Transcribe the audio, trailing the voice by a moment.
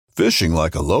Fishing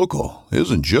like a local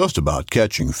isn't just about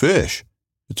catching fish.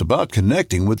 It's about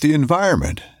connecting with the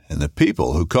environment and the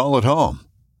people who call it home.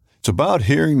 It's about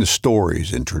hearing the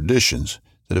stories and traditions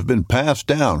that have been passed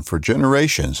down for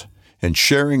generations and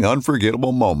sharing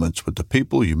unforgettable moments with the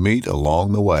people you meet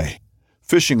along the way.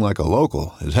 Fishing like a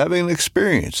local is having an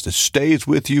experience that stays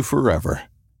with you forever.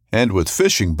 And with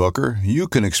Fishing Booker, you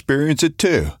can experience it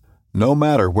too, no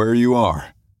matter where you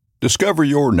are. Discover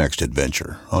your next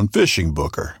adventure on Fishing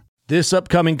Booker. This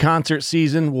upcoming concert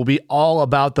season will be all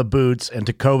about the boots, and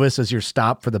Tecovas is your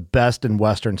stop for the best in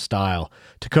Western style.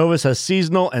 Tecovas has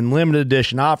seasonal and limited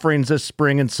edition offerings this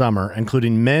spring and summer,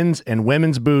 including men's and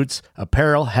women's boots,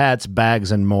 apparel, hats,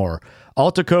 bags, and more.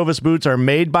 All Tecovas boots are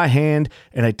made by hand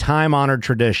in a time-honored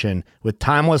tradition with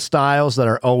timeless styles that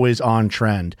are always on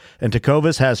trend. And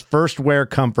Tecovas has first wear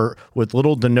comfort with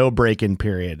little to no break-in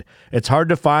period. It's hard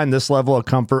to find this level of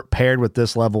comfort paired with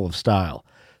this level of style.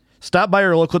 Stop by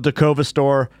your local Tecovas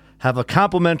store, have a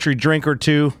complimentary drink or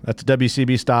two, that's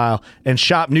WCB style, and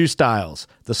shop new styles.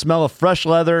 The smell of fresh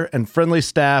leather and friendly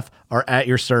staff are at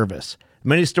your service.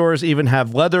 Many stores even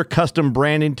have leather custom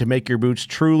branding to make your boots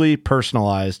truly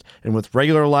personalized. And with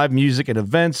regular live music and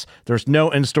events, there's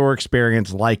no in-store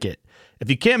experience like it.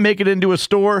 If you can't make it into a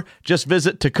store, just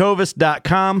visit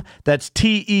tecovas.com. That's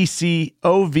TECOVAS.com.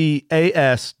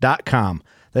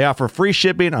 They offer free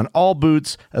shipping on all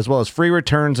boots, as well as free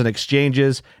returns and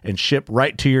exchanges, and ship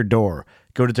right to your door.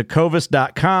 Go to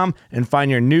tecovas.com and find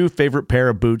your new favorite pair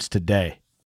of boots today.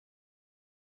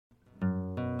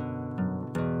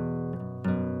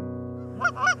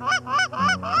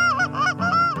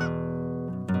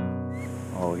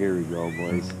 Oh, here we go,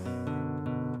 boys.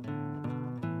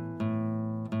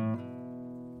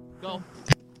 Go.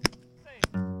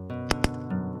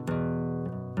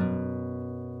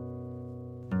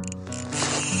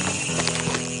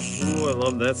 Ooh, I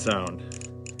love that sound.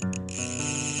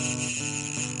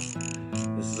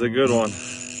 This is a good one.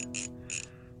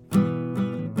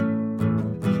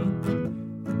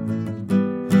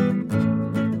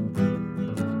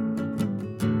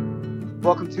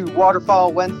 Welcome to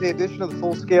Waterfowl Wednesday edition of the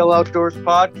Full Scale Outdoors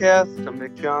podcast. I'm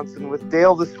Nick Johnson with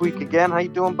Dale this week again. How you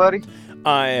doing, buddy?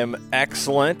 I am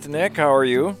excellent, Nick. How are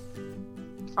you?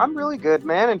 I'm really good,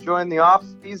 man. Enjoying the off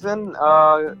season.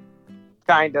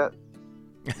 Kinda.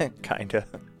 Kinda.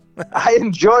 I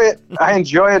enjoy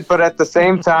it, but at the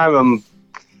same time, I'm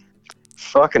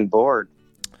fucking bored.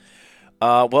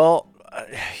 We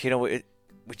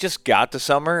just got to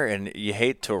summer, and you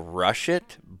hate to rush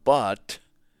it, but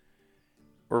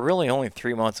we're really only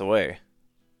 3 months away.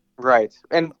 Right.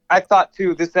 And I thought,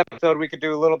 too, this episode we could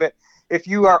do a little bit. If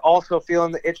you are also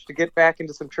feeling the itch to get back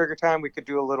into some trigger time, we could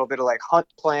do a little bit of, like, hunt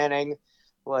planning,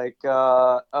 like,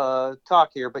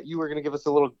 talk here. But you were going to give us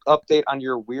a little update on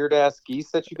your weird-ass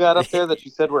geese that you got up there that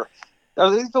you said were... Are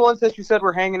these the ones that you said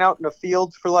were hanging out in the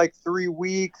fields for, like, 3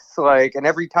 weeks? Like, and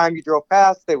every time you drove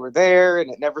past, they were there, and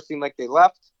it never seemed like they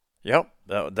left? Yep,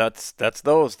 that's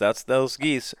those. That's those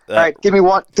geese. All right, give me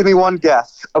one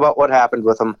guess about what happened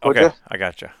with them. Okay, you? I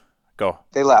got you. Go.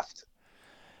 They left.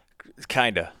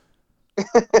 Kinda.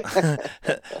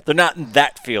 They're not in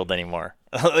that field anymore.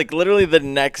 Like literally the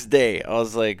next day, I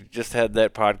was like, just had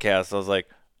that podcast. I was like,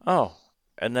 oh,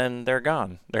 and then they're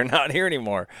gone. They're not here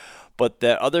anymore. But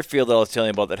that other field that I was telling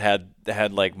you about that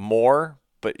had like more,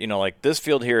 but like this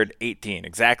field here had 18,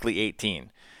 exactly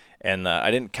 18. And I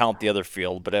didn't count the other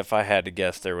field, but if I had to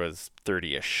guess, there was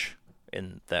 30-ish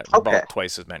in that, about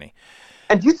twice as many.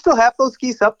 And do you still have those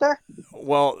geese up there?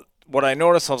 Well, what I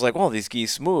noticed, I was like, well, these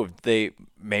geese moved.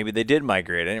 Maybe they did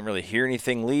migrate. I didn't really hear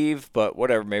anything leave, but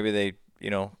whatever. Maybe they,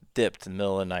 dipped in the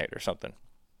middle of the night or something.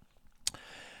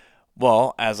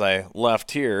 Well, as I left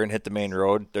here and hit the main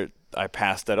road, I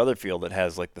passed that other field that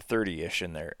has like the 30-ish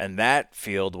in there. And that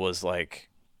field was like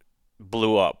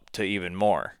blew up to even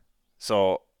more.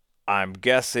 So I'm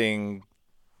guessing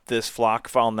this flock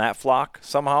found that flock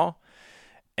somehow,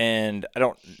 and I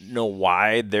don't know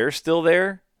why they're still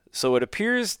there. So it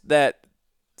appears that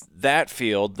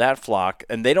field, that flock,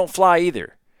 and they don't fly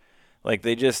either. Like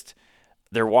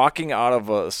they're walking out of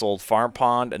this old farm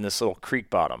pond and this little creek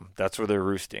bottom. That's where they're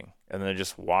roosting, and they're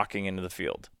just walking into the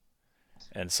field.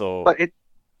 And so, but it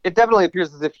definitely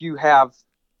appears as if you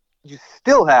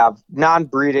still have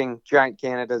non-breeding giant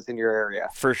Canadas in your area.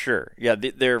 For sure. Yeah,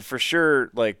 they're for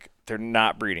sure, like, they're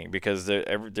not breeding because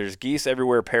there's geese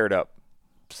everywhere paired up,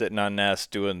 sitting on nests,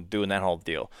 doing that whole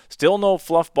deal. Still no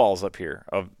fluff balls up here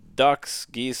of ducks,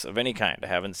 geese, of any kind. I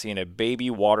haven't seen a baby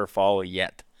waterfowl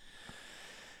yet.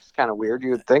 It's kind of weird.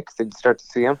 You would think they'd start to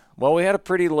see them. Well, we had a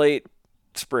pretty late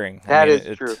spring. That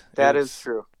is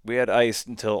true. We had ice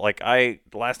until,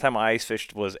 last time I ice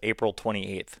fished was April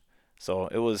 28th. So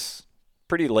it was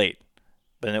pretty late.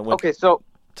 Then it went Okay, so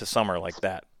to summer like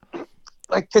that.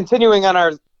 like continuing on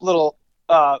our little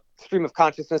stream of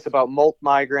consciousness about molt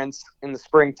migrants in the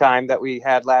springtime that we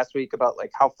had last week about like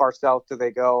how far south do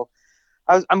they go.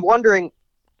 I'm wondering,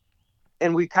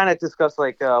 and we kind of discussed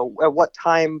like at what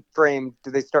time frame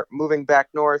do they start moving back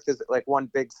north? Is it like one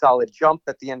big solid jump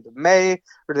at the end of May,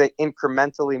 or do they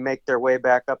incrementally make their way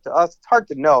back up to us? It's hard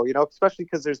to know, especially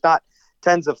because there's not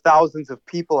tens of thousands of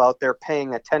people out there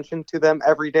paying attention to them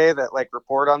every day that like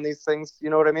report on these things. You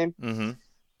know what I mean? Mm-hmm.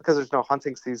 Because there's no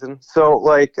hunting season. So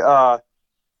like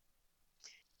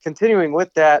continuing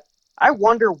with that, I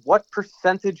wonder what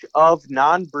percentage of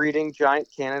non-breeding giant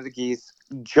Canada geese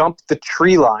jump the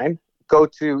tree line, go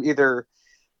to either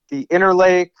the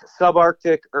interlake,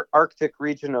 subarctic, or Arctic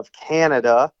region of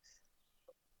Canada,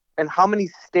 and how many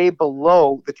stay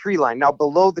below the tree line. Now,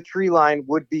 below the tree line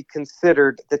would be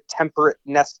considered the temperate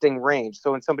nesting range.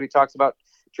 So when somebody talks about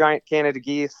giant Canada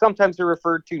geese, sometimes they're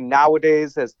referred to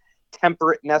nowadays as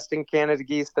temperate nesting Canada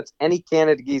geese. That's any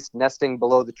Canada geese nesting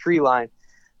below the tree line.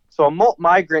 So a molt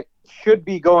migrant should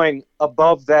be going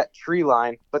above that tree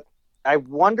line, but I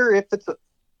wonder if it's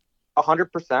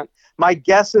 100%. My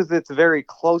guess is it's very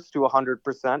close to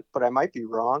 100%, but I might be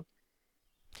wrong.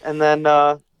 And then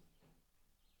I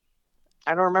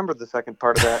don't remember the second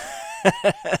part of that.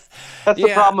 That's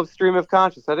the problem of stream of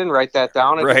conscious. I didn't write that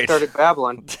down. I just started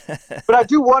babbling. But I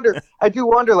do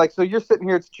wonder, like, so you're sitting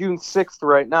here, it's June 6th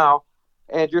right now,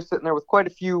 and you're sitting there with quite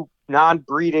a few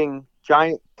non-breeding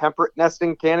giant temperate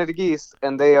nesting Canada geese,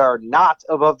 and they are not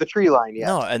above the tree line yet.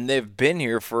 No, and they've been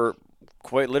here for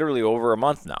quite literally over a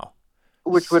month now.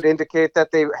 Which would indicate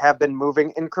that they have been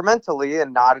moving incrementally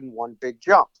and not in one big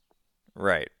jump.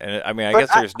 Right. And I mean, I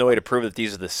guess there's no way to prove that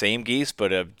these are the same geese,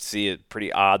 but I see it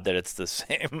pretty odd that it's the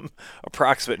same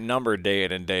approximate number day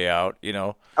in and day out,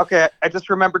 Okay, I just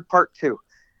remembered part 2.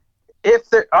 If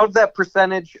there, of that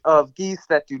percentage of geese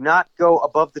that do not go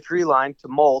above the tree line to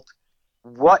molt,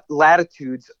 what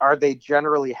latitudes are they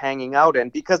generally hanging out in?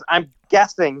 Because I'm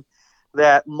guessing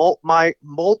that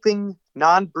molting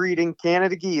non-breeding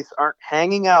Canada geese aren't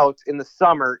hanging out in the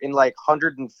summer in like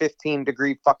 115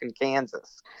 degree fucking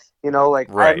Kansas.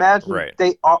 I imagine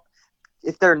they are,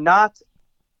 if they're not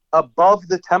above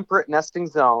the temperate nesting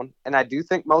zone, and I do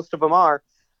think most of them are,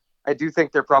 I do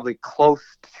think they're probably close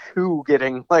to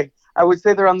getting, like, I would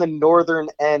say they're on the northern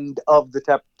end of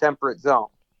the temperate zone.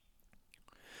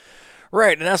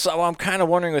 Right, and that's what I'm kind of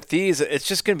wondering with these. It's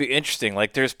just going to be interesting.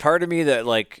 Like, there's part of me that,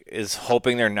 like, is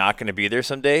hoping they're not going to be there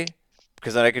someday,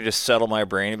 because then I could just settle my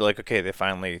brain and be like, okay, they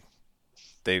finally,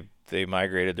 they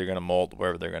migrated, they're going to molt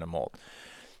wherever they're going to molt.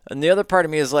 And the other part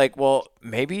of me is like, well,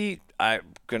 maybe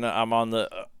I'm on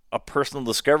a personal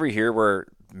discovery here where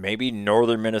maybe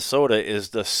northern Minnesota is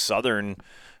the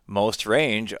southernmost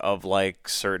range of, like,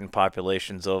 certain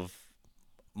populations of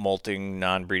molting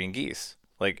non-breeding geese.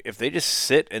 Like, if they just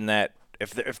sit in that,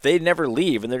 if they never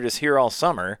leave and they're just here all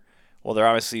summer, well, they're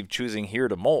obviously choosing here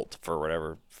to molt for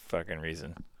whatever fucking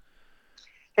reason.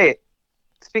 Hey,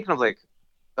 speaking of like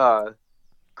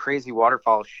crazy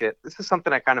waterfowl shit, this is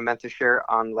something I kind of meant to share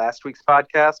on last week's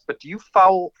podcast, but do you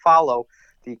follow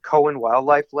the Cohen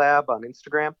Wildlife Lab on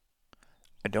Instagram?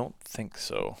 I don't think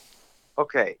so.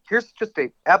 Okay, here's just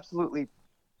a absolutely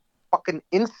fucking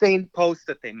insane post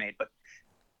that they made. But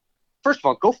first of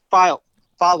all, go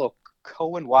follow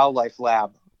Cohen Wildlife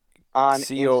Lab on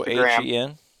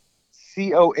Instagram.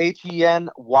 Cohen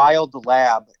Wild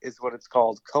Lab is what it's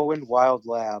called. Cohen Wild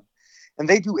Lab. And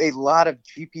they do a lot of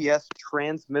GPS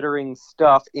transmittering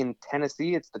stuff in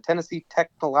Tennessee. It's the Tennessee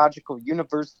Technological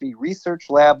University Research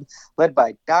Lab led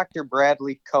by Dr.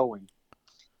 Bradley Cohen.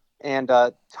 And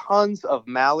tons of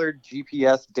mallard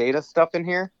GPS data stuff in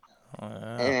here. Oh,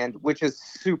 yeah. And which is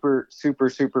super, super,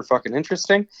 super fucking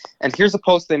interesting. And here's a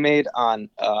post they made on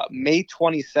May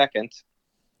 22nd.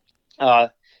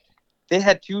 They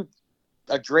had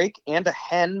a drake and a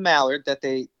hen mallard that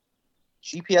they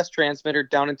GPS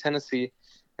transmitted down in Tennessee.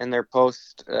 And their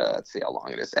post, let's see how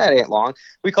long it is. That ain't long.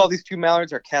 We call these two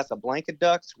mallards our Casablanca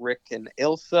ducks. Rick and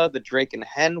Ilsa, the drake and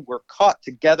hen, were caught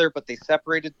together, but they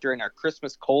separated during our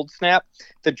Christmas cold snap.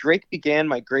 The drake began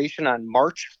migration on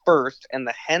March 1st, and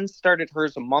the hen started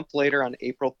hers a month later on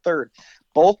April 3rd.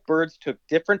 Both birds took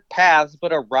different paths,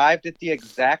 but arrived at the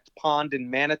exact pond in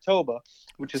Manitoba,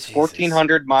 which is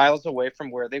 1,400 miles away from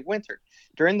where they wintered.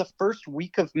 During the first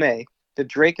week of May, the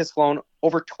drake has flown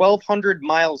over 1,200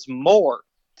 miles more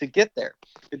to get there.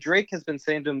 The drake has been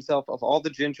saying to himself, of all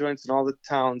the gin joints and all the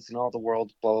towns in all the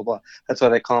world, blah, blah, blah. That's why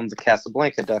they call them the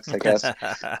Casablanca ducks, I guess.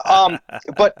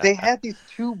 But they had these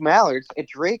two mallards, a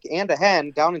drake and a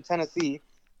hen, down in Tennessee.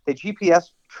 They GPS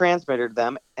transmitted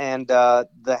them, and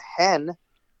the hen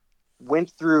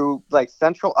went through like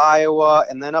central Iowa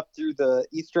and then up through the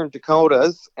eastern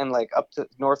Dakotas and like up to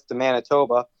north to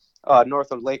Manitoba,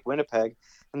 north of Lake Winnipeg.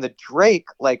 And the drake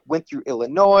like went through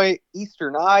Illinois,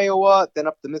 eastern Iowa, then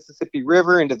up the Mississippi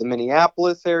River into the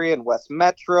Minneapolis area and West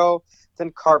Metro,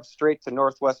 then carved straight to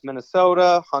northwest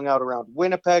Minnesota, hung out around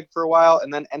Winnipeg for a while,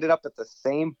 and then ended up at the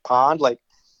same pond. Like,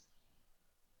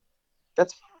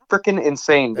 that's freaking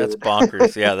insane, dude. That's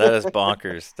bonkers. Yeah, that is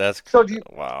bonkers. That's so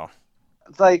wow.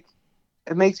 Like,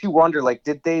 it makes you wonder, like,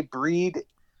 did they breed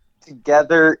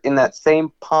together in that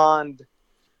same pond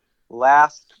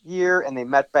last year and they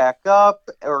met back up,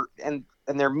 and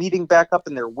they're meeting back up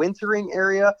in their wintering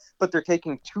area, but they're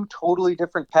taking two totally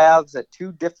different paths at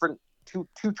two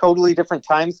totally different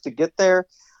times to get there?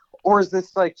 Or is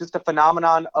this like just a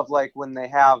phenomenon of like when they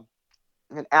have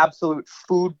an absolute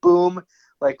food boom,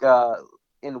 like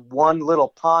in one little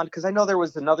pond? Because I know there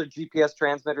was another GPS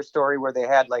transmitter story where they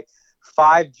had like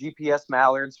 5 GPS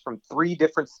mallards from 3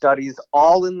 different studies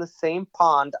all in the same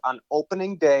pond on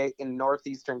opening day in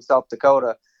northeastern South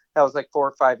Dakota. That was like 4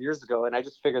 or 5 years ago, and I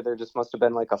just figured there just must have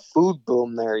been like a food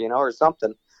boom there, you know, or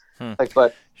something. Like,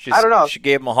 but I don't know. She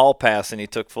gave him a hall pass, and he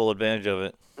took full advantage of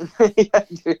it. Yeah,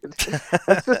 dude.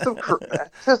 That's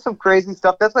just some crazy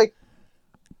stuff. That's like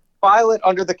file it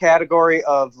under the category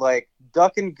of like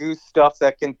duck and goose stuff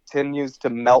that continues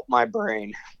to melt my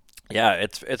brain. Yeah,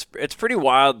 it's pretty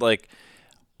wild, like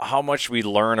how much we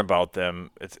learn about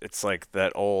them. It's like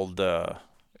that old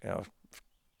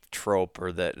trope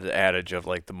or that the adage of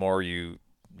like the more you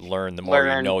learn, the more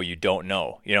you know you don't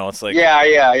know. You know, it's like yeah.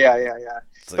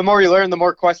 Like, the more you learn, the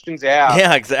more questions you have.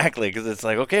 Yeah, exactly. Because it's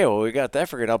like, okay, well, we got that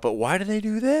figured out, but why do they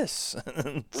do this?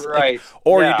 Right. Like,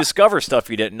 or you discover stuff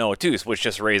you didn't know too, which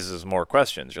just raises more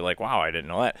questions. You're like, wow, I didn't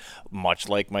know that. Much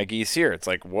like my geese here, it's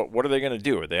like, what are they going to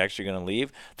do? Are they actually going to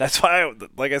leave? That's why,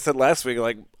 like I said last week,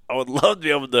 like I would love to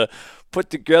be able to put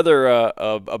together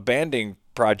a banding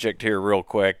project here real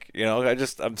quick. You know,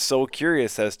 I'm so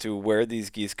curious as to where these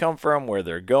geese come from, where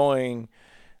they're going.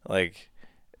 Like,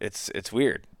 it's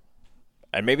weird.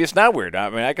 And maybe it's not weird. I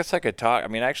mean, I guess I could talk. I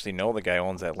mean, I actually know the guy who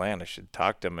owns that land. I should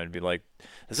talk to him and be like,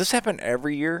 does this happen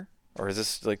every year? Or is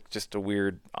this like just a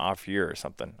weird off year or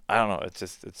something? I don't know.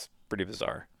 It's pretty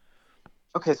bizarre.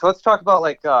 Okay, so let's talk about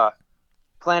like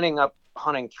planning up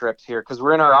hunting trips here, because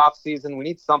we're in our off season. We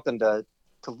need something to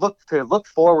look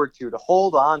forward to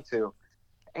hold on to.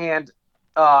 And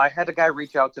I had a guy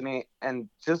reach out to me and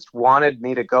just wanted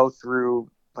me to go through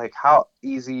like how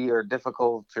easy or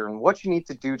difficult or what you need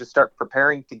to do to start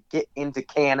preparing to get into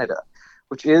Canada,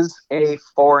 which is a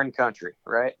foreign country,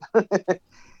 right?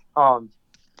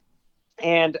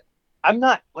 And I'm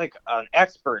not like an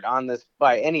expert on this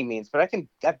by any means, but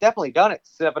I've definitely done it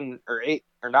 7 or 8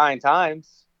 or 9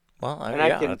 times. Well,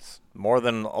 it's more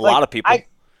than a lot of people. I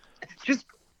just,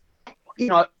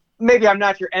 maybe I'm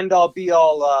not your end-all,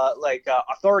 be-all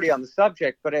authority on the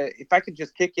subject, but if I could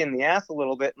just kick you in the ass a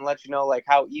little bit and let you know like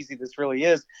how easy this really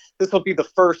is, this will be the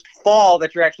first fall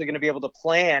that you're actually going to be able to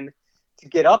plan to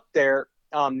get up there,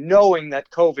 knowing that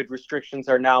COVID restrictions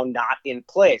are now not in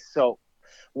place. So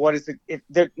what is it?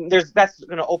 That's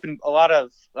going to open a lot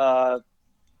of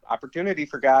opportunity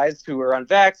for guys who are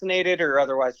unvaccinated or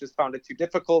otherwise just found it too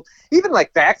difficult. Even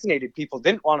like vaccinated people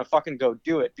didn't want to fucking go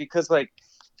do it because like,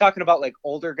 talking about like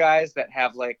older guys that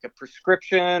have like a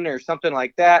prescription or something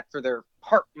like that for their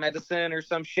heart medicine or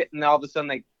some shit, and all of a sudden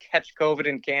they catch COVID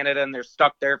in Canada and they're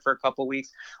stuck there for a couple of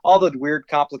weeks, all the weird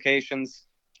complications.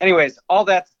 Anyways, all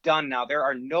that's done now. There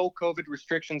are no COVID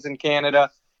restrictions in Canada,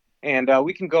 and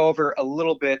we can go over a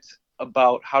little bit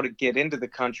about how to get into the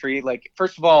country. Like,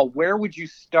 first of all, where would you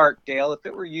start, Dale? If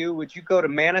it were you, would you go to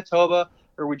Manitoba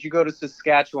or would you go to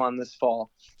Saskatchewan this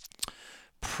fall?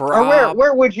 Or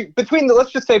where would you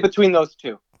let's just say between those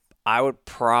two? I would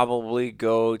probably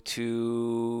go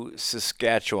to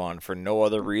Saskatchewan for no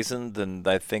other reason than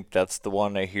I think that's the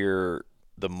one I hear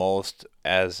the most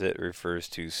as it refers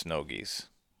to snow geese.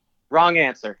 Wrong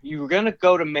answer. You were going to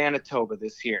go to Manitoba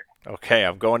this year. Okay,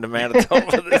 I'm going to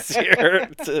Manitoba this year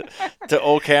to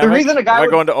Okamek. The reason a guy Am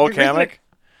I going to Okamek?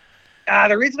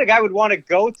 The reason a guy would want to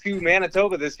go to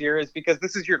Manitoba this year is because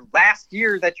this is your last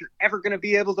year that you're ever going to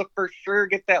be able to for sure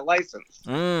get that license.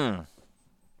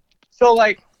 So,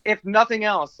 like, if nothing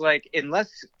else, like,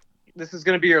 unless this is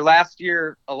going to be your last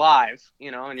year alive,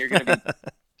 and you're going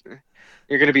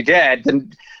to be dead,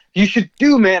 then you should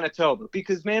do Manitoba,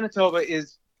 because Manitoba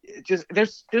is just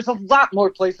there's a lot more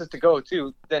places to go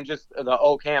to than just the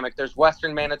Okamek. There's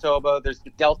Western Manitoba. There's the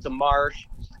Delta Marsh.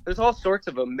 There's all sorts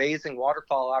of amazing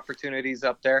waterfowl opportunities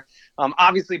up there.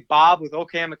 Obviously, Bob with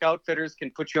Okamek Outfitters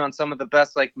can put you on some of the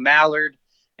best like mallard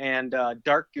and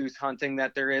dark goose hunting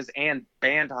that there is, and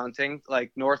band hunting,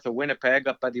 like north of Winnipeg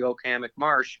up by the Okamek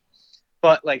Marsh.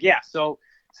 But like, yeah, so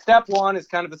step one is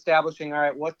kind of establishing, all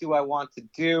right, what do I want to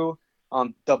do?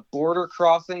 The border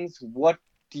crossings, what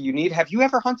do you need? Have you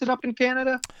ever hunted up in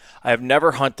Canada? I have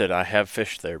never hunted. I have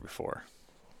fished there before.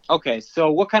 Okay, so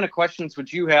what kind of questions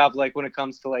would you have, like when it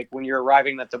comes to like when you're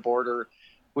arriving at the border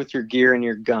with your gear and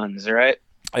your guns, right?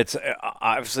 It's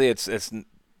obviously it's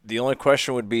the only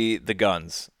question would be the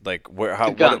guns. Like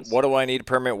what do I need a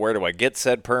permit? Where do I get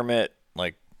said permit?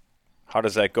 Like how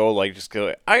does that go? Like just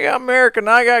go, I got American,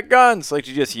 I got guns. Like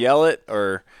you just yell it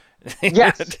or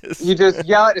Yes, you just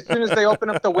yell it as soon as they open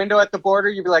up the window at the border.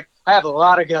 You'd be like, I have a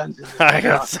lot of guns. I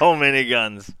got so many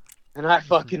guns. And I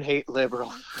fucking hate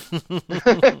liberals.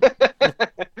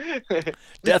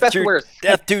 Death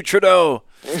to Trudeau.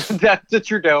 Death to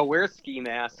Trudeau. Wear a ski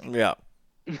mask. Yeah.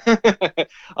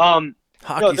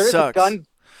 Hockey sucks.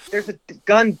 There's a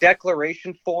gun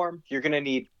declaration form. You're going to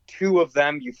need 2 of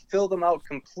them. You fill them out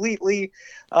completely,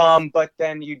 but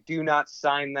then you do not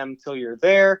sign them till you're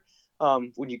there.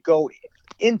 When you go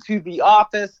into the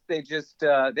office,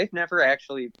 they've never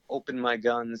actually opened my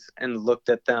guns and looked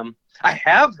at them. I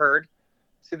have heard,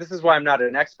 see, this is why I'm not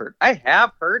an expert. I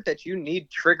have heard that you need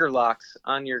trigger locks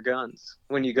on your guns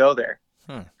when you go there.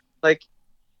 Like,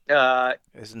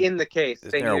 in the case,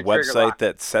 isn't there a website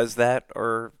that says that,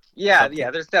 or? Yeah, something?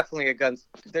 yeah. There's definitely a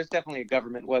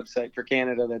government website for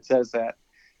Canada that says that.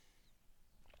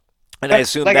 And I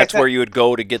assume that's where you would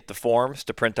go to get the forms,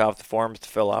 to print off the forms to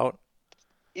fill out?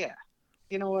 Yeah.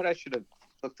 You know what? I should have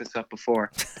looked this up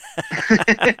before.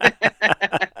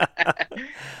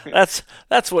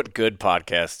 That's what good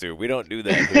podcasts do. We don't do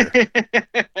that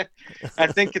here. I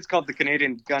think it's called the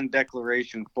Canadian Gun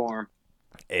Declaration Form.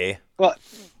 Well,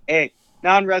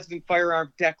 non-resident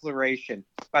firearm declaration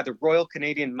by the Royal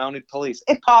Canadian Mounted Police.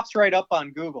 It pops right up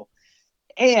on Google.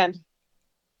 And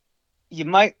you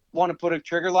might want to put a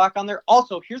trigger lock on there.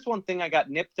 Also, here's one thing I got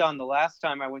nipped on the last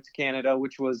time I went to Canada,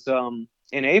 which was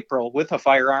in April with a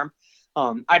firearm.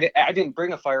 I didn't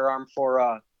bring a firearm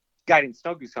for guiding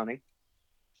snow goose hunting.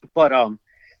 But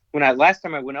last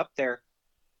time I went up there,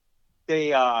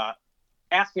 they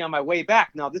asked me on my way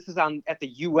back. Now, this is at the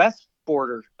U.S.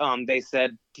 border. They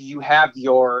said, do you have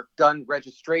your gun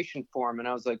registration form? And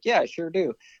I was like, yeah, I sure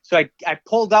do. So I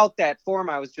pulled out that form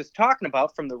I was just talking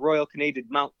about from the Royal Canadian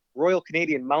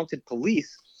Mounted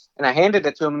Police, and I handed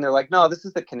it to them, and they're like, no, this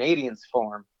is the Canadians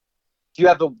form. Do you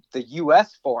have the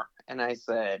U.S. form? And I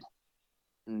said,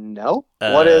 no.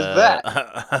 What is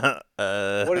that?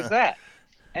 What is that?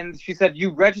 And she said, you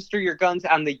register your guns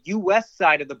on the U.S.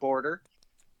 side of the border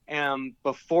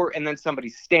before, and then somebody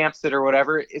stamps it or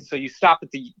whatever. So you stop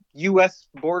at the U.S.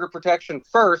 border protection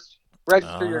first,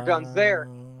 register your guns there,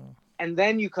 and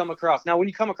then you come across. Now, when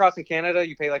you come across in Canada,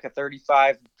 you pay like a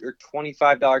 $35 or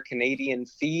 $25 Canadian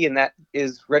fee, and that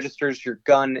registers your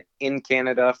gun in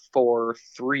Canada for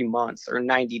 3 months or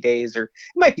 90 days, or it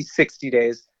might be 60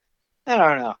 days. I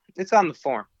don't know. It's on the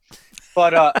form.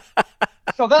 But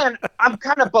so then I'm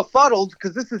kind of befuddled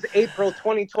because this is April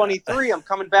 2023. I'm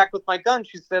coming back with my gun.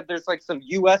 She said there's like some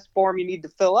U.S. form you need to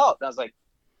fill out. And I was like,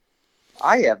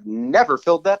 I have never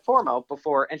filled that form out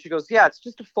before. And she goes, yeah, it's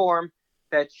just a form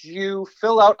that you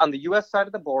fill out on the U.S. side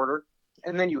of the border,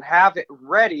 and then you have it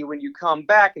ready when you come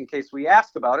back in case we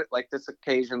ask about it, like this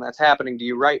occasion that's happening to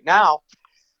you right now.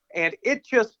 And it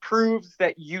just proves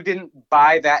that you didn't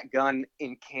buy that gun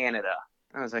in Canada.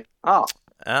 I was like, oh.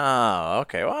 Oh,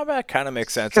 okay. Well, that kind of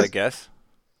makes sense, I guess.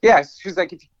 Yeah, she's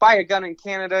like, if you buy a gun in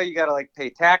Canada, you got to like pay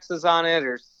taxes on it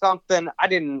or something. I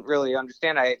didn't really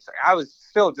understand. I was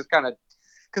still just kind of,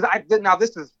 because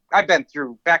I've been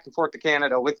through back and forth to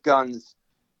Canada with guns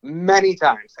many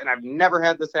times, and I've never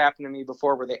had this happen to me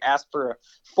before where they asked for a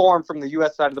form from the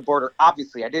U.S. side of the border.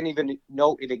 Obviously, I didn't even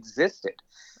know it existed,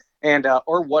 and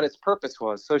or what its purpose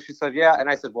was. So she said, yeah,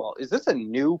 and I said, well, is this a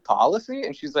new policy?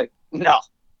 And she's like, no,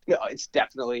 it's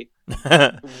definitely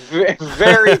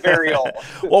very, very old.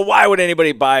 Well, why would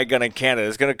anybody buy a gun in Canada?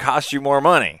 It's going to cost you more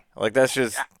money. Like, that's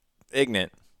just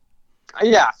ignorant.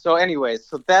 Yeah. So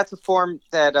anyways, that's a form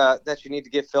that you need to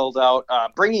get filled out.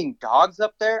 Bringing dogs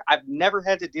up there, I've never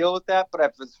had to deal with that, but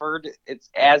I've heard it's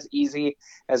as easy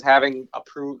as having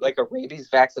approved like a rabies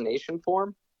vaccination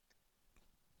form.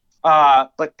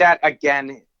 But that,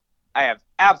 again, I have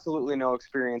absolutely no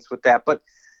experience with that. But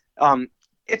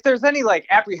if there's any like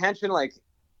apprehension, like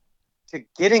to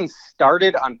getting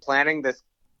started on planning this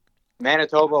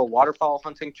Manitoba waterfowl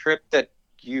hunting trip that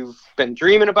you've been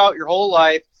dreaming about your whole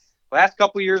life, last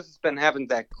couple of years, it's been having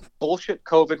that bullshit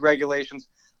COVID regulations.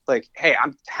 Like, hey,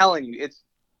 I'm telling you, it's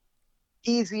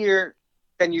easier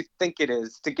than you think it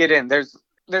is to get in. There's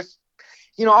there's,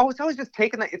 it's always just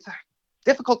taking that. It's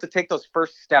difficult to take those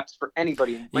first steps for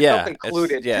anybody, myself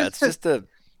included. It's just a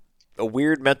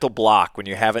weird mental block when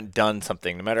you haven't done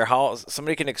something. No matter how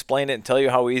somebody can explain it and tell you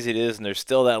how easy it is, and there's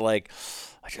still that I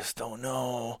just don't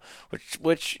know.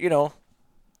 Which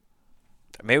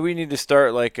maybe we need to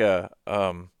start like a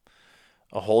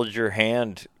hold your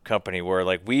hand company where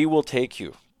we will take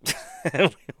you.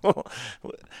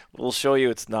 We'll show you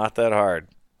it's not that hard.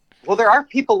 Well, there are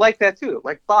people like that too,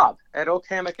 like Bob at Oak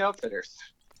Hammock Outfitters.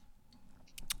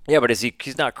 Yeah, but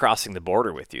he's not crossing the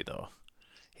border with you though.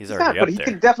 He's already up there. But he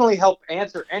can definitely help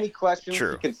answer any questions.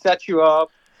 True. He can set you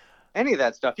up, any of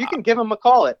that stuff. You can give him a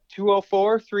call at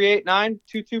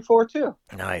 204-389-2242.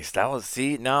 Nice. That was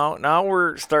now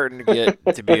we're starting to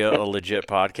get to be a legit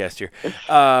podcast here.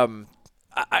 I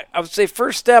would say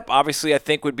first step, obviously, I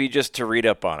think would be just to read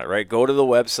up on it, right? Go to the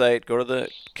website, go to the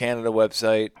Canada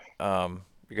website.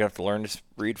 You're going to have to learn to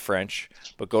read French,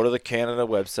 but go to the Canada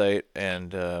website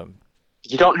and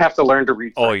you don't have to learn to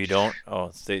read French. Oh, you don't?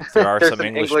 Oh, there are some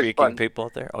English-speaking people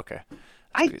out there? Okay.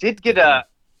 I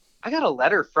got a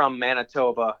letter from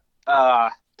Manitoba.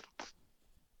 It's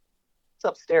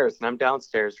upstairs, and I'm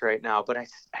downstairs right now, but I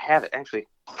have it. Actually,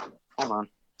 hold on.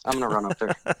 I'm going to run up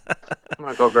there. I'm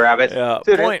going to go grab it. Yeah,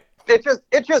 dude,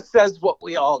 it just says what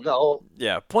we all know.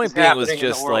 Yeah, point being was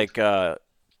just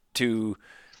to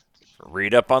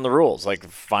read up on the rules,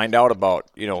 find out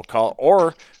about,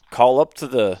 call up to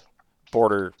the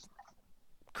border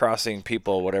crossing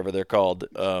people, whatever they're called,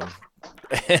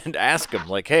 and ask them,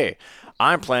 hey,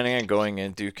 I'm planning on going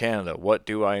into Canada. What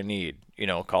do I need?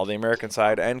 Call the American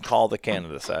side and call the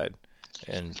Canada side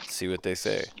and see what they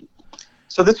say.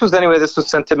 So this was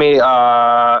sent to me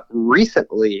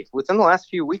recently, within the last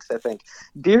few weeks, I think.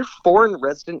 Dear foreign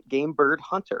resident game bird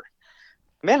hunter,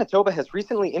 Manitoba has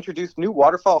recently introduced new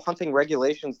waterfowl hunting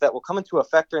regulations that will come into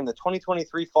effect during the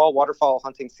 2023 fall waterfowl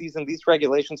hunting season. These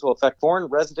regulations will affect foreign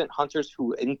resident hunters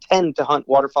who intend to hunt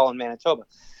waterfowl in Manitoba,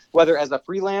 whether as a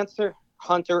freelancer,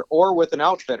 hunter, or with an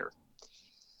outfitter.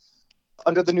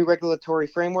 Under the new regulatory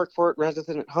framework, foreign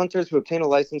resident hunters who obtain a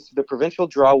license to the provincial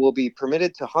draw will be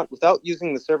permitted to hunt without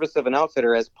using the service of an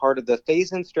outfitter. As part of the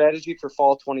phase-in strategy for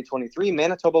fall 2023,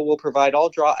 Manitoba will provide all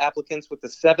draw applicants with a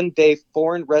 7-day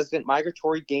foreign resident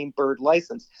migratory game bird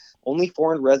license. Only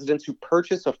foreign residents who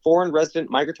purchase a foreign resident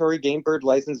migratory game bird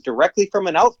license directly from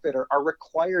an outfitter are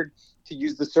required to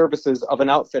use the services of an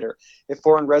outfitter. If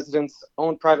foreign residents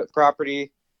own private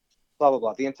property, blah, blah,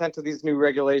 blah. The intent of these new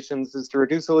regulations is to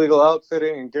reduce illegal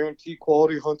outfitting and guarantee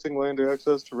quality hunting land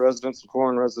access to residents and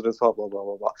foreign residents, blah, blah, blah,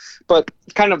 blah, blah. But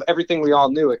kind of everything we all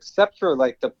knew, except for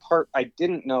the part I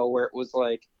didn't know where it was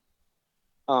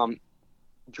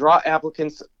draw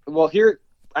applicants. Well, here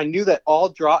I knew that all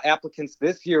draw applicants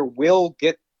this year will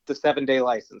get the 7-day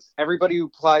license. Everybody who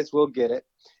applies will get it.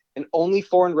 And only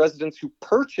foreign residents who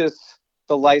purchase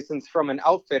the license from an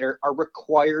outfitter are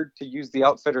required to use the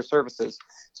outfitter services.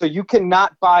 So you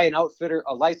cannot buy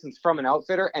a license from an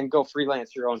outfitter and go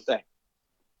freelance your own thing.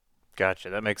 Gotcha.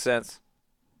 That makes sense.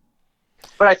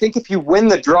 But I think if you win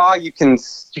the draw, you can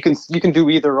do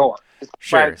either or.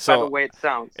 Sure. By the way it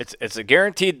sounds. It's a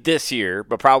guaranteed this year,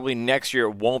 but probably next year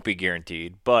it won't be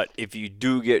guaranteed. But if you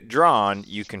do get drawn,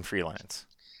 you can freelance.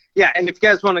 Yeah, and if you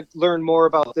guys want to learn more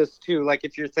about this too,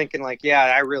 if you're thinking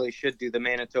I really should do the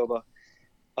Manitoba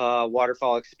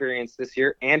waterfowl experience this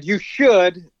year, and you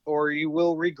should, or you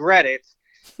will regret it.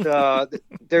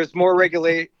 There's more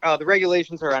the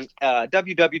regulations are on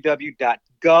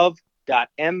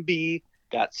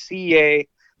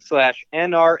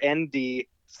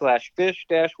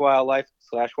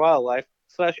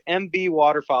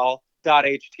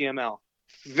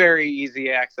Very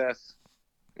easy access.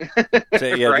 So,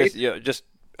 yeah, right? just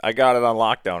I got it on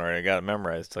lockdown already. I got it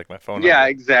memorized. It's like my phone number. Yeah,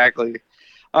 exactly.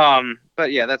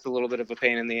 But yeah, that's a little bit of a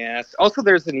pain in the ass. Also,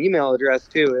 there's an email address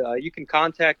too. You can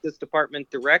contact this department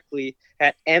directly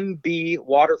at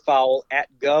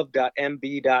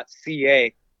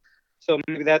mbwaterfowl@gov.mb.ca. So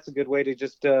maybe that's a good way to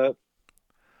just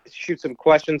shoot some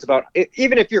questions about it.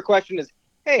 Even if your question is,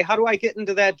 hey, how do I get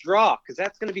into that draw? Because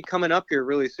that's going to be coming up here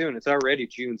really soon. It's already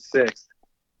June 6th.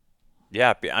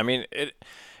 Yeah, I mean,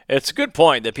 it's a good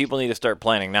point that people need to start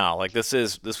planning now.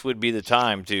 This would be the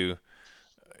time to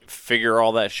figure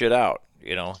all that shit out,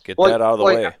 get that out of the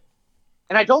way.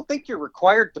 And I don't think you're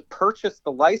required to purchase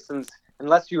the license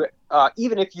unless you,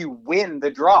 even if you win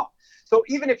the draw. So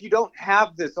even if you don't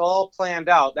have this all planned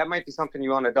out, that might be something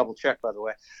you want to double check, by the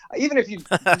way. Even if you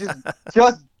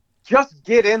just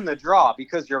get in the draw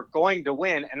because you're going to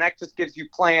win, and that just gives you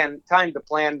time to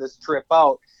plan this trip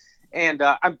out. And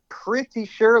I'm pretty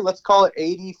sure, let's call it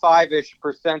 85-ish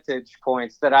percentage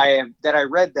points that I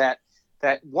read that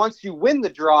that once you win the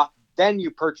draw, then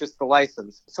you purchase the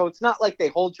license. So it's not like they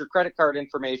hold your credit card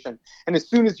information, and as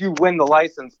soon as you win the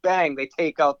license, bang, they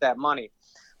take out that money.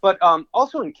 But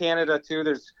also in Canada too,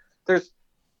 there's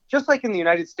just like in the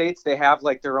United States, they have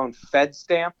like their own Fed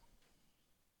stamp.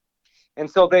 And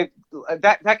so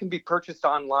that can be purchased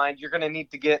online. You're going to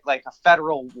need to get like a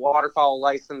federal waterfowl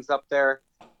license up there.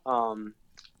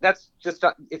 That's just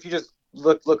if you just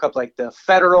look up like the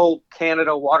federal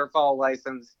Canada waterfowl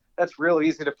license. That's real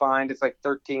easy to find. It's like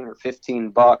 $13 or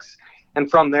 $15, and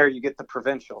from there you get the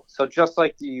provincial. So just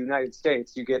like the United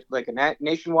States, you get like a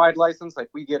nationwide license. Like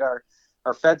we get our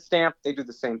Fed stamp. They do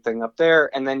the same thing up there,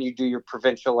 and then you do your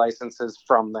provincial licenses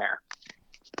from there.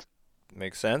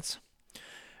 Makes sense.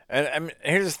 And I mean,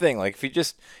 here's the thing: like,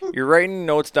 if you're writing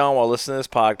notes down while listening to this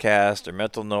podcast, or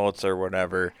mental notes, or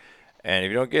whatever, and if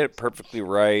you don't get it perfectly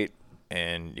right,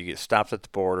 and you get stopped at the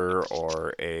border,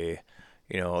 or a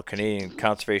Canadian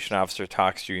conservation officer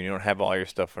talks to you, and you don't have all your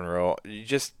stuff in a row, you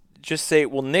just say,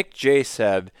 "Well, Nick J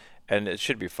said," and it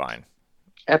should be fine.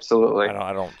 Absolutely.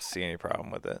 I don't see any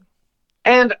problem with it.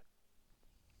 And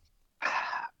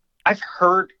I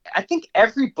think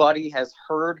everybody has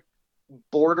heard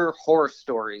border horror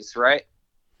stories, right?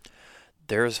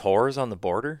 There's horrors on the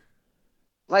border?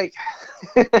 Like,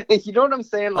 you know what I'm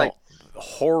saying? Like,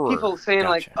 horror. People saying,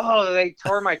 Gotcha. like, oh, they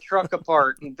tore my truck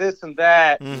apart and this and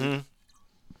that. Mm-hmm.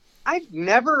 I'm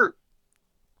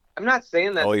not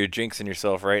saying that. Oh, you're jinxing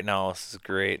yourself right now. This is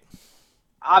great.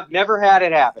 I've never had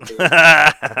it happen, dude.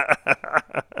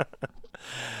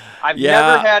 I've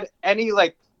never had any,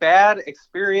 like, bad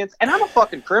experience, and I'm a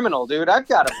fucking criminal, dude. I've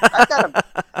got a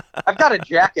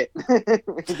jacket.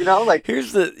 Like,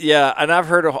 and I've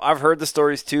heard the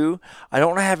stories too. I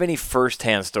don't have any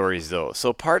first-hand stories though,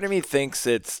 so part of me thinks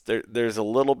there's a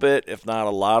little bit, if not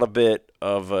a lot of bit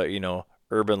of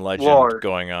urban legend Lord.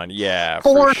 going on. Yeah,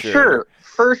 for sure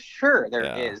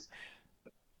there is,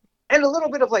 and a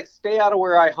little bit of like stay out of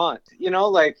where I hunt.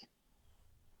 Like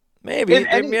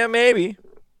maybe.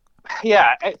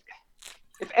 Yeah.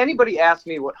 If anybody asks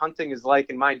me what hunting is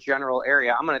like in my general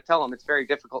area, I'm going to tell them it's very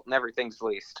difficult and everything's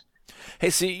leased.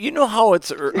 Hey, see, you know how it's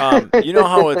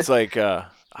like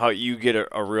how you get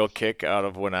a real kick out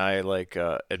of when I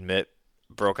admit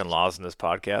broken laws in this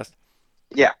podcast?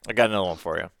 Yeah. I got another one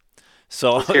for you.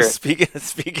 So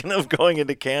speaking of going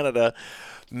into Canada,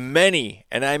 many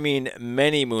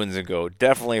moons ago,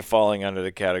 definitely falling under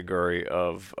the category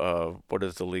of what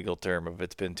is the legal term if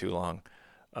it's been too long?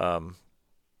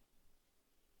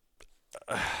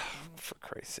 For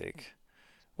Christ's sake.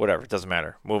 Whatever, it doesn't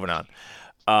matter. Moving on.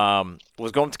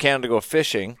 Was going to Canada to go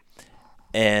fishing,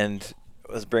 and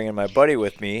was bringing my buddy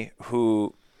with me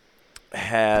who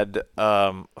had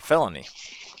a felony.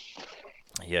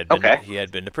 He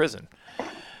had been to prison,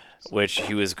 which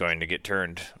he was going to get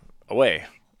turned away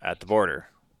at the border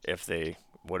if they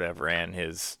ran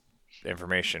his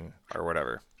information or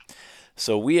whatever.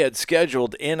 So we had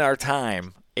scheduled in our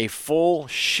time a full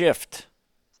shift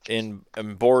in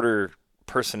border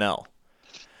personnel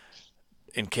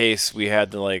in case we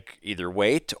had to either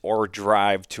wait or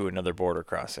drive to another border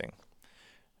crossing.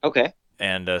 Okay.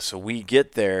 And so we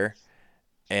get there,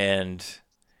 and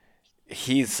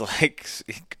he's of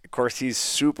course he's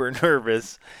super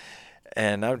nervous,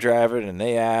 and I'm driving, and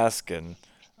they ask, and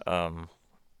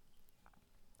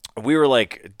we were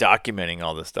documenting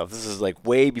all this stuff. This is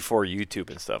way before YouTube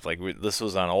and stuff. This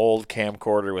was on old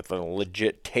camcorder with a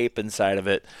legit tape inside of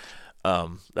it.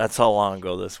 That's how long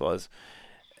ago this was.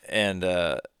 And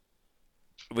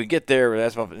we get there,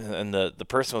 and the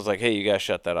person was like, "Hey, you gotta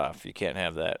shut that off. You can't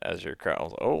have that as your crowd." I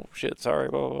was like, "Oh shit, sorry."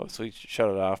 Blah, blah, blah. So we shut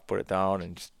it off, put it down,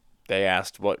 and they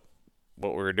asked what we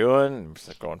were doing. And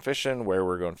we going fishing. Where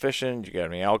we're going fishing? Did you got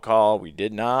any alcohol? We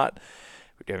did not.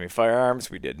 We did have any firearms?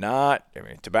 We did not. I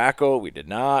mean, tobacco? We did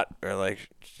not. Or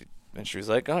and she was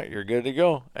like, "Oh, you're good to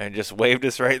go," and just waved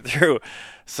us right through.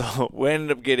 So we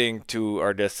ended up getting to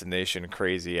our destination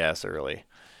crazy ass early.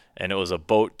 And it was a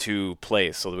boat to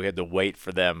place, so we had to wait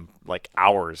for them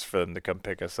hours for them to come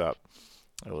pick us up.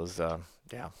 It was,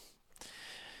 yeah.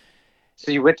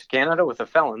 So you went to Canada with a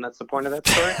felon. That's the point of that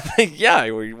story. Yeah,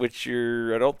 which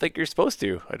I don't think you're supposed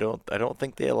to. I don't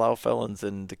think they allow felons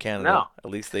into Canada. No. At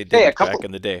least they did back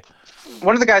in the day.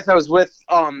 One of the guys I was with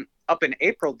up in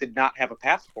April did not have a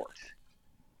passport.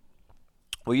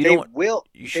 Well, they will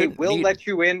let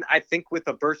you in, I think, with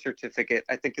a birth certificate,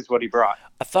 I think is what he brought.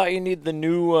 I thought you need the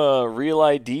new Real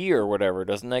ID or whatever.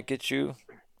 Doesn't that get you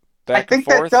back and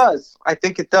forth? I think that does. I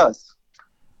think it does.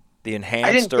 The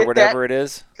enhanced or whatever it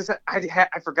is? Because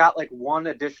I forgot one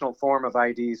additional form of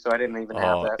ID, so I didn't even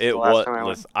have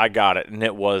that. I got it, and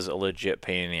it was a legit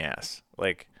pain in the ass.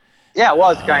 Yeah, it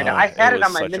was kind of. I had it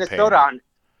on my such a Minnesota pain.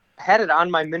 had it on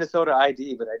my Minnesota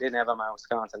ID, but I didn't have it on my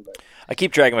Wisconsin. But I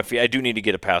keep dragging my feet. I do need to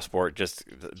get a passport. Just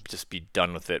be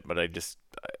done with it. But it's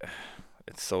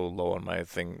so low on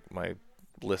my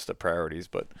list of priorities.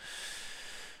 But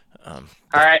all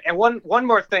right, and one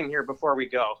more thing here before we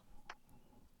go.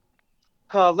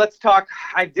 Let's talk.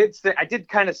 I did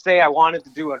kind of say I wanted to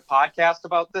do a podcast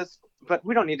about this, but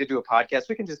we don't need to do a podcast.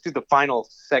 We can just do the final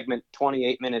segment,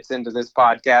 28 minutes into this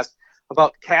podcast,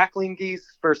 about cackling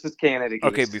geese versus Canada geese.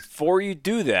 okay, before you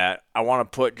do that, I want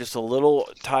to put just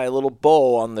tie a little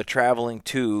bow on the traveling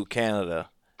to Canada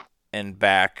and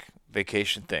back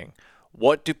vacation thing.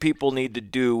 What do people need to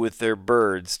do with their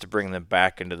birds to bring them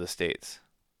back into the States?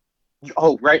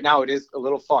 Oh, right now it is a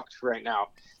little fucked right now.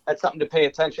 That's something to pay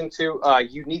attention to.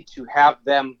 You need to have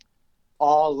them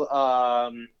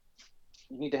all.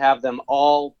 You need to have them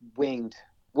all winged.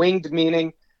 Winged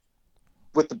meaning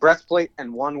with the breastplate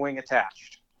and one wing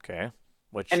attached. Okay, And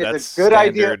that's it's a good standard.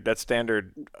 idea. That's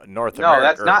standard North No, America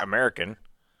that's or not. American.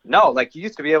 No, like you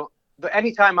used to be able. But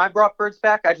anytime I brought birds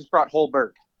back, I just brought whole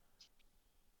bird.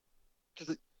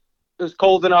 Because it was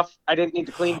cold enough, I didn't need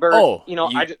to clean bird. Oh,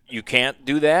 you can't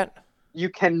do that. You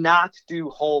cannot do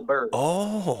whole bird.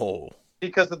 Oh,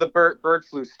 Because of the bird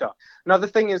flu stuff. Another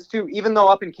thing is too, even though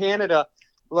up in Canada,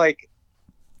 like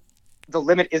the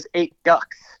limit is 8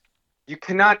 ducks, you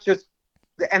cannot just,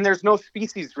 and there's no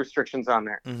species restrictions on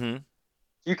there. mm-hmm.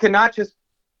 You cannot just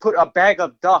put a bag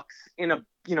of ducks in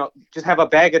just have a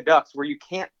bag of ducks where you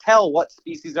can't tell what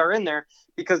species are in there,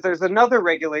 because there's another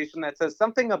regulation that says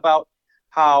something about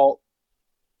how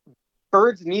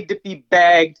birds need to be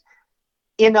bagged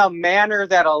in a manner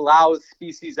that allows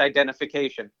species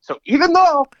identification. So even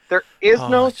though there is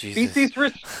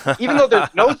even though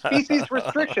there's no species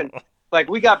restriction, like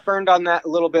we got burned on that a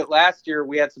little bit last year.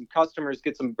 We had some customers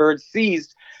get some birds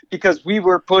seized because we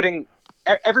were putting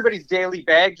everybody's daily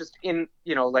bag just in,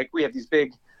 like we have these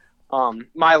big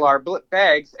Mylar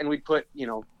bags, and we put,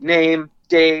 name,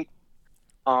 date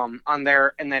on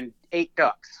there, and then 8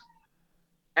 ducks,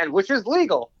 and which is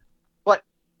legal. But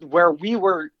where we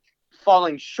were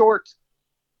falling short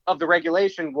of the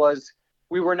regulation was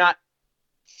we were not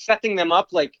setting them up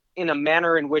like in a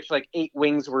manner in which like 8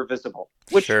 wings were visible.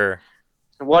 Which, Sure.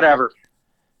 Whatever.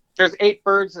 There's 8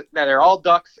 birds that are all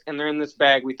ducks, and they're in this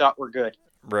bag. We thought we're good.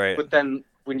 Right. But then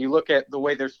when you look at the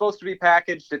way they're supposed to be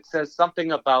packaged, it says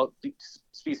something about the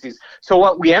species. So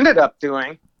what we ended up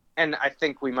doing, and I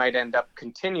think we might end up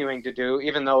continuing to do,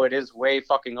 even though it is way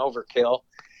fucking overkill,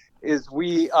 is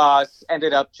we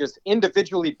ended up just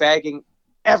individually bagging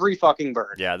every fucking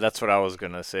bird. Yeah, that's what I was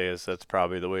gonna say. Is that's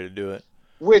probably the way to do it.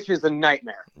 Which is a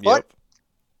nightmare. Yep. But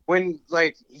when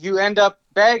you end up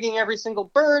bagging every single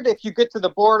bird, if you get to the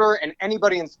border and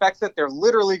anybody inspects it, they're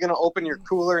literally going to open your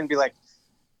cooler and be like,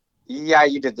 "Yeah,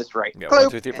 you did this right." Yeah,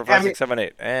 1, 2, 3, 4, 5, 6, 7,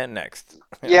 8, and next.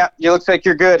 Yeah, it looks like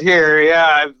you're good here.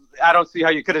 Yeah, I don't see how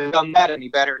you could have done that any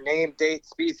better. Name, date,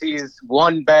 species,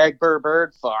 1 bag per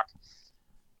bird. Fuck.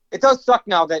 It does suck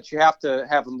now that you have to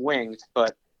have them winged,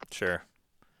 but Sure.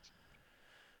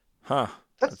 Huh.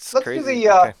 let's crazy. do the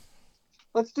Okay.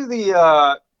 let's do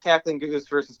the cackling goose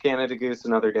versus Canada goose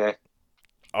another day.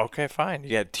 Okay, fine.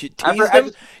 Yeah,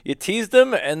 you tease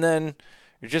them, and then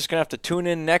you're just gonna have to tune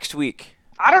in next week.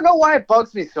 I don't know why it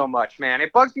bugs me so much, man.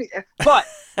 It bugs me, but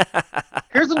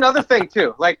here's another thing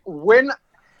too. Like when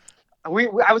I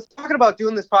was talking about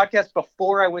doing this podcast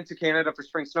before I went to Canada for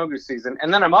spring snow goose season,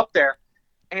 and then I'm up there,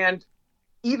 and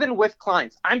even with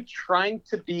clients, I'm trying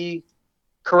to be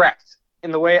correct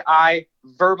in the way I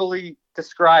verbally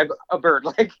describe a bird.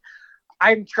 Like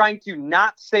I'm trying to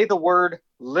not say the word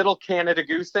little Canada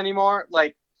goose anymore,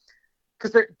 like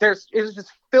because it was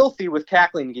just filthy with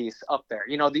cackling geese up there.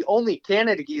 The only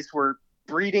Canada geese were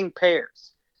breeding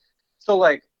pairs. So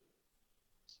like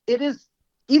it is,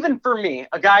 even for me,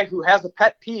 a guy who has a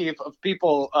pet peeve of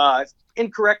people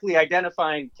incorrectly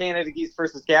identifying Canada geese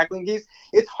versus cackling geese,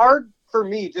 it's hard for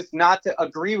me just not to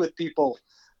agree with people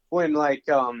when like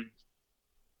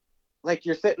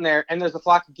you're sitting there and there's a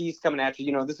flock of geese coming at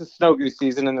you. This is snow goose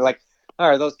season, and they're like, "Oh,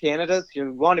 are those Canadas?"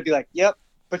 You want to be like, "Yep,"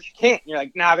 but you can't. You're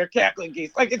like, "Nah, they're cackling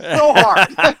geese." Like it's so hard.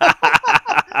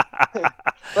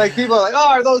 Like people are like, "Oh,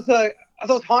 are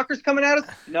those honkers coming at us?"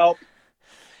 Nope.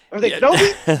 Are they snow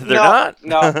geese? They're not.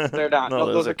 No, they're not. No,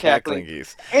 those are cackling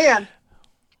geese. And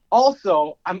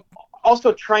also, I'm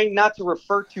also trying not to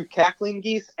refer to cackling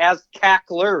geese as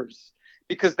cacklers,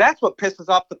 because that's what pisses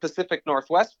off the Pacific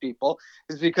Northwest people,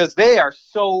 is because they are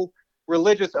so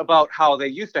religious about how they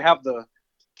used to have the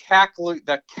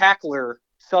cackler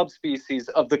subspecies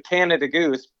of the Canada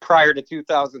goose prior to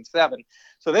 2007.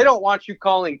 So they don't want you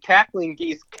calling cackling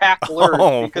geese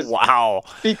cacklers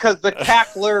because the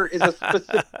cackler is a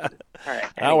specific. All right.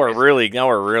 Now we're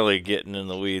really getting in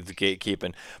the weeds,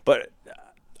 gatekeeping. But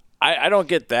I don't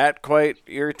get that quite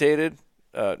irritated,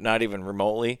 not even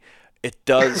remotely. It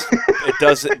does,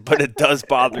 but it does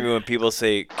bother me when people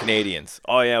say Canadians.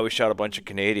 Oh yeah, we shot a bunch of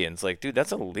Canadians. Like, dude,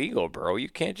 that's illegal, bro. You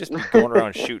can't just be going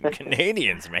around shooting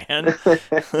Canadians, man.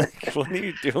 Like, what are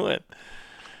you doing?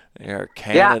 They are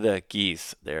Canada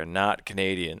geese. They're not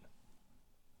Canadian.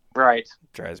 Right.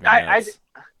 Drives me nuts.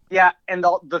 Yeah, and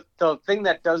the thing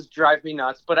that does drive me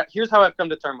nuts, but here's how I've come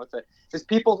to terms with it, is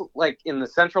people like in the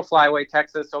Central Flyway,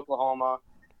 Texas, Oklahoma,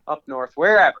 up north,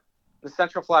 wherever, the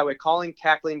Central Flyway, calling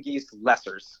cackling geese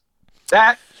lessers.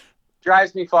 That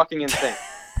drives me fucking insane.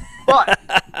 But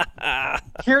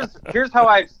here's now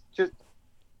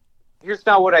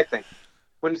what I think.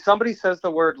 When somebody says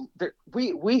the word,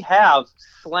 we have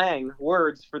slang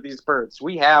words for these birds.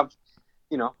 We have,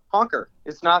 honker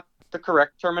is not the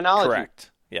correct terminology.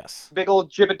 Correct. Yes. Big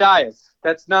old jibbidias.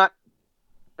 That's not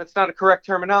a correct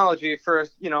terminology for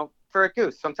a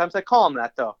goose. Sometimes I call them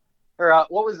that though. Or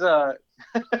what was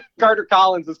Carter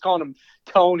Collins was calling them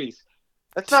Tonys.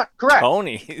 That's not correct.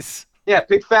 Tonys. Yeah,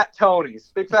 big fat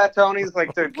Tonys. Big fat Tonys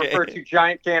like to refer to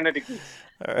giant Canada geese.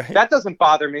 All right. That doesn't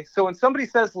bother me. So when somebody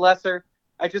says lesser,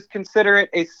 I just consider it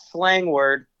a slang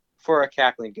word for a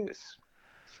cackling goose.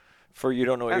 For you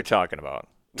don't know what you're talking about.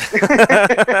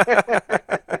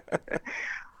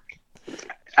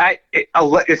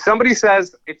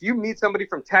 If you meet somebody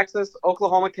from Texas,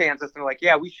 Oklahoma, Kansas, and they're like,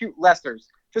 yeah, we shoot lessers,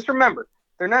 just remember,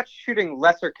 they're not shooting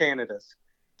lesser Canadas.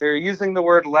 They're using the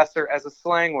word lesser as a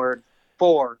slang word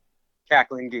for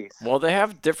cackling geese. Well, they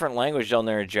have different language down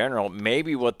there in general.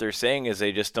 Maybe what they're saying is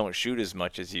they just don't shoot as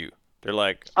much as you. They're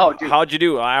like, oh, dude, how'd you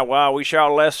do? Wow, we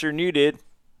shot lesser than you did.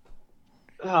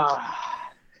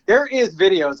 There is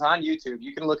videos on YouTube,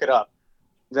 you can look it up,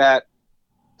 that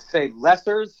say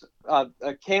lessers,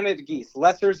 Canada geese,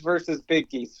 lessers versus big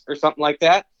geese, or something like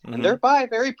that. Mm-hmm. And they're by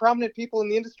very prominent people in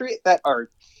the industry that are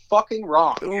fucking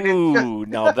wrong. Ooh,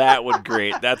 now that would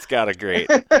grate. That's gotta grate.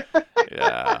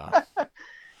 Yeah.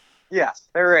 Yes,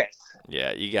 there is.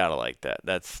 Yeah, you gotta like that.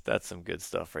 That's some good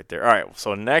stuff right there. All right,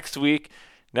 so next week,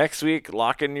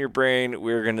 lock in your brain.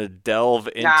 We're going to delve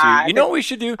into... what we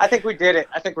should do? I think we did it.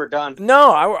 I think we're done.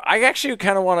 No, I actually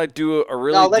kind of want to do a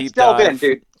really deep dive. Let's delve in,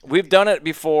 dude. We've done it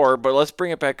before, but let's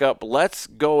bring it back up. Let's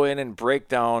go in and break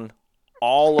down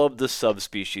all of the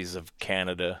subspecies of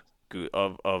Canada,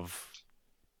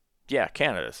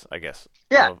 Canada's, I guess.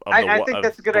 Yeah, I think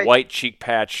that's a good idea. White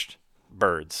cheek-patched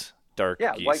birds, dark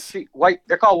geese.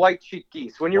 They're called white cheek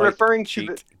geese. When you're referring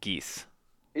to geese.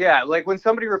 Yeah, like when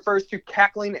somebody refers to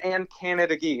cackling and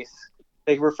Canada geese,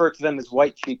 they refer to them as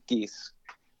white cheek geese.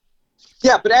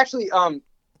 Yeah, but actually,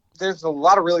 there's a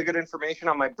lot of really good information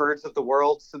on my Birds of the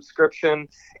World subscription,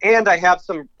 and I have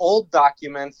some old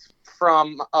documents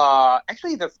from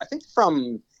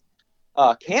from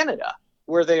Canada,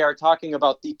 where they are talking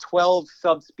about the 12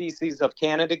 subspecies of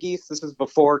Canada geese. This is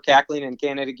before cackling and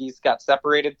Canada geese got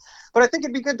separated. But I think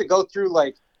it'd be good to go through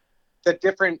like the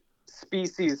different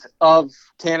species of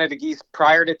Canada geese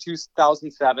prior to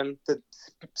 2007, the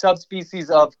subspecies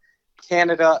of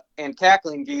Canada and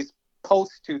cackling geese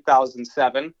post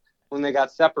 2007 when they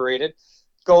got separated,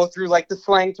 go through like the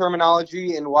slang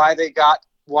terminology and why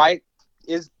it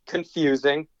is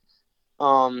confusing,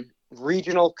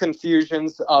 regional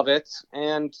confusions of it,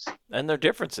 and their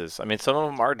differences. I mean, some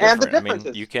of them are different. And the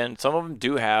differences. I mean, some of them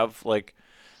do have like,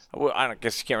 well, I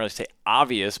guess you can't really say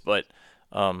obvious, but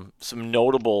some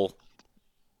notable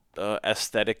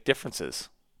aesthetic differences.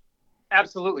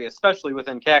 Absolutely, especially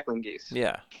within cackling geese.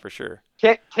 Yeah, for sure.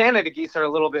 Canada geese are a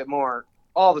little bit more,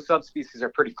 all the subspecies are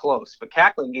pretty close, but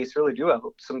cackling geese really do have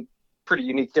some pretty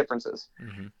unique differences.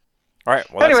 Mm-hmm. All right,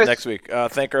 well, that's next week.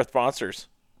 Thank our sponsors.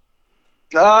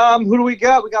 Who do we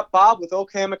got? We got Bob with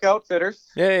Oak Hammock Outfitters.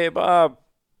 Yay, Bob.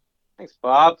 Thanks,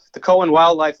 Bob. The Cohen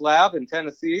Wildlife Lab in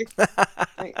Tennessee.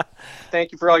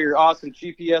 Thank you for all your awesome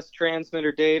GPS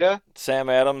transmitter data. Sam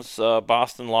Adams,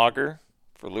 Boston Lager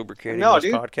for lubricating this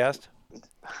podcast.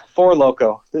 Four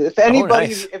Loko. If anybody,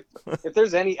 nice. if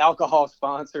there's any alcohol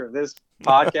sponsor of this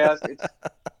podcast,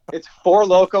 it's Four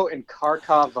Loko and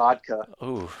Kharkov vodka.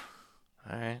 Ooh,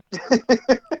 all right.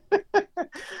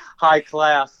 High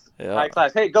class. Yeah. High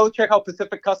class. Hey, go check out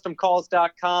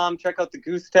PacificCustomCalls.com. Check out the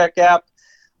Goose Tech app.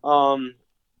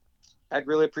 I'd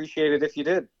really appreciate it if you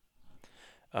did.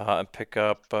 And pick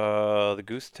up the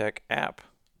Goose Tech app,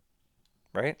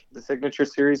 right? The Signature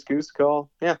Series Goose Call.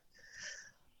 Yeah.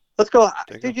 Let's go.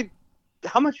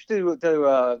 how much do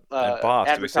And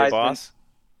Boss, do we say advertisements?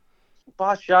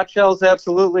 Boss? Shot shells,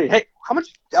 absolutely. Hey, how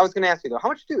much? I was going to ask you though. How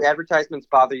much do advertisements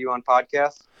bother you on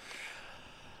podcasts?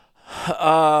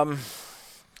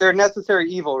 They're a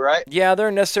necessary evil, right? Yeah, they're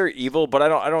a necessary evil, but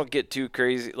I don't get too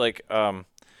crazy. Like, I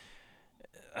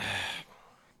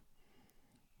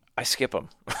skip them.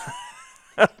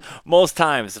 Most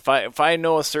times, if I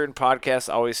know a certain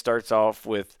podcast always starts off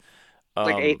with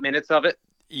Like 8 minutes of it.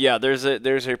 yeah, there's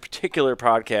a particular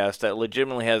podcast that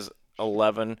legitimately has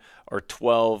 11 or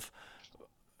 12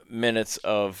 minutes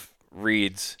of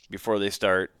reads before they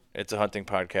start. It's a hunting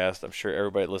podcast. I'm sure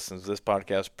everybody that listens to this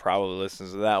podcast probably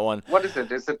listens to that one. What is it?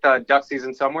 Is it the Duck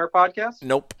Season Somewhere podcast?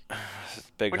 Nope.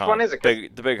 Which one is it?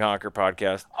 The Big Honker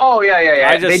podcast. Oh,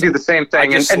 yeah. They do the same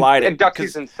thing. I just slide it. And Duck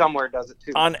Season Somewhere does it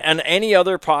too. On any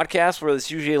other podcast where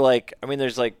it's usually like, I mean,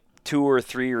 there's like 2 or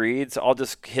 3 reads, I'll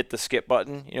just hit the skip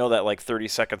button, that like 30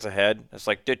 seconds ahead. It's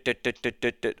like, dit, dit, dit, dit,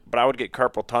 dit, dit. But I would get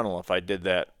carpal tunnel if I did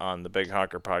that on the Big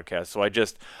Honker podcast. So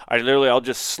I'll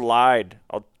just slide.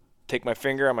 I'll take my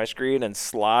finger on my screen and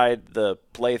slide the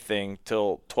play thing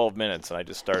till 12 minutes, and I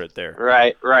just start it there.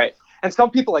 Right. And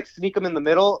some people like sneak them in the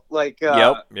middle, like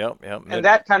Yep. And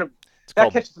that kind of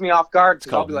catches me off guard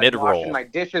because I'll be like mid-roll. washing my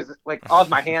dishes, like all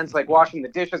my hands like washing the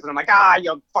dishes, and I'm like,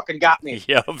 you fucking got me.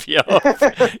 Yep.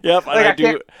 And I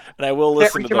do, and I will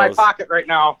listen to those. Can't reach in my pocket right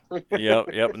now.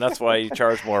 Yep. And that's why you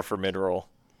charge more for mid-roll.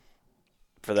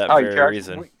 For that very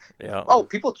reason. Yeah. Oh,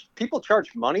 people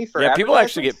charge money for people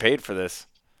actually get paid for this.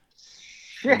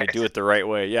 Shit. When you do it the right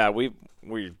way. Yeah, we've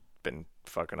been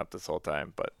fucking up this whole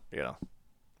time, but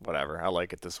whatever. I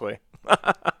like it this way.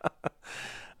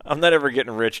 I'm not ever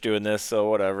getting rich doing this, so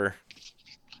whatever.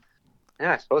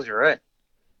 Yeah, I suppose you're right.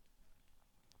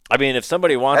 I mean, if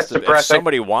somebody wants to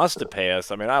pay us,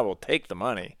 I mean, I will take the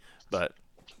money, but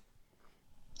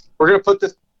we're gonna put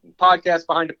this podcast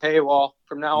behind a paywall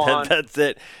from now on. That's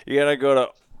it. You gotta go to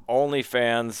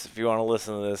OnlyFans if you want to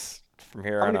listen to this. From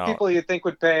here on out. How many people do you think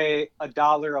would pay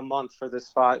 $1 a month for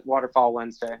this Waterfowl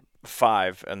Wednesday?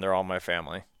 5, and they're all my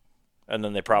family. And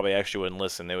then they probably actually wouldn't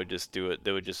listen. They would just do it.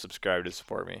 They would just subscribe to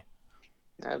support me.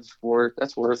 That's worth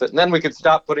it. And then we could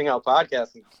stop putting out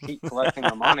podcasts and keep collecting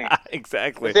the money.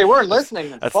 Exactly. If they weren't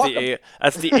listening, that's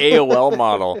the AOL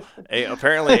model.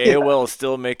 Apparently, AOL is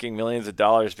still making millions of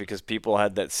dollars because people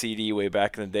had that CD way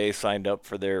back in the day, signed up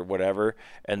for their whatever,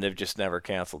 and they've just never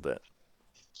canceled it.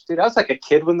 Dude, I was like a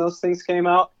kid when those things came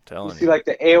out. You see like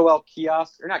the AOL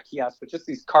kiosks, or not kiosks, but just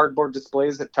these cardboard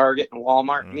displays at Target and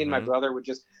Walmart. Mm-hmm. Me and my brother would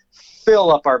just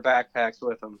fill up our backpacks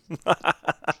with them.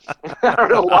 I don't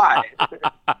know why.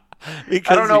 I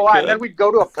don't know why. And then we'd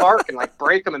go to a park and like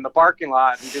break them in the parking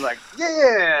lot and be like,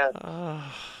 yeah.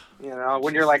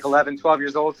 When you're like 11, 12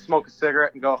 years old, smoke a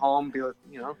cigarette and go home, be like,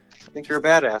 think you're a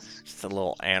badass. Just a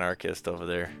little anarchist over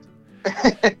there.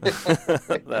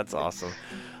 That's awesome.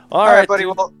 All right, buddy.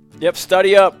 Well,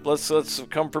 study up. Let's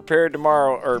come prepared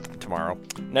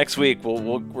next week.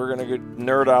 We're gonna go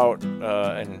nerd out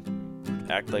and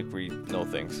act like we know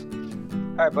things.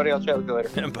 All right, buddy. I'll chat with you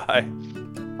later. Bye.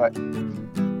 Bye.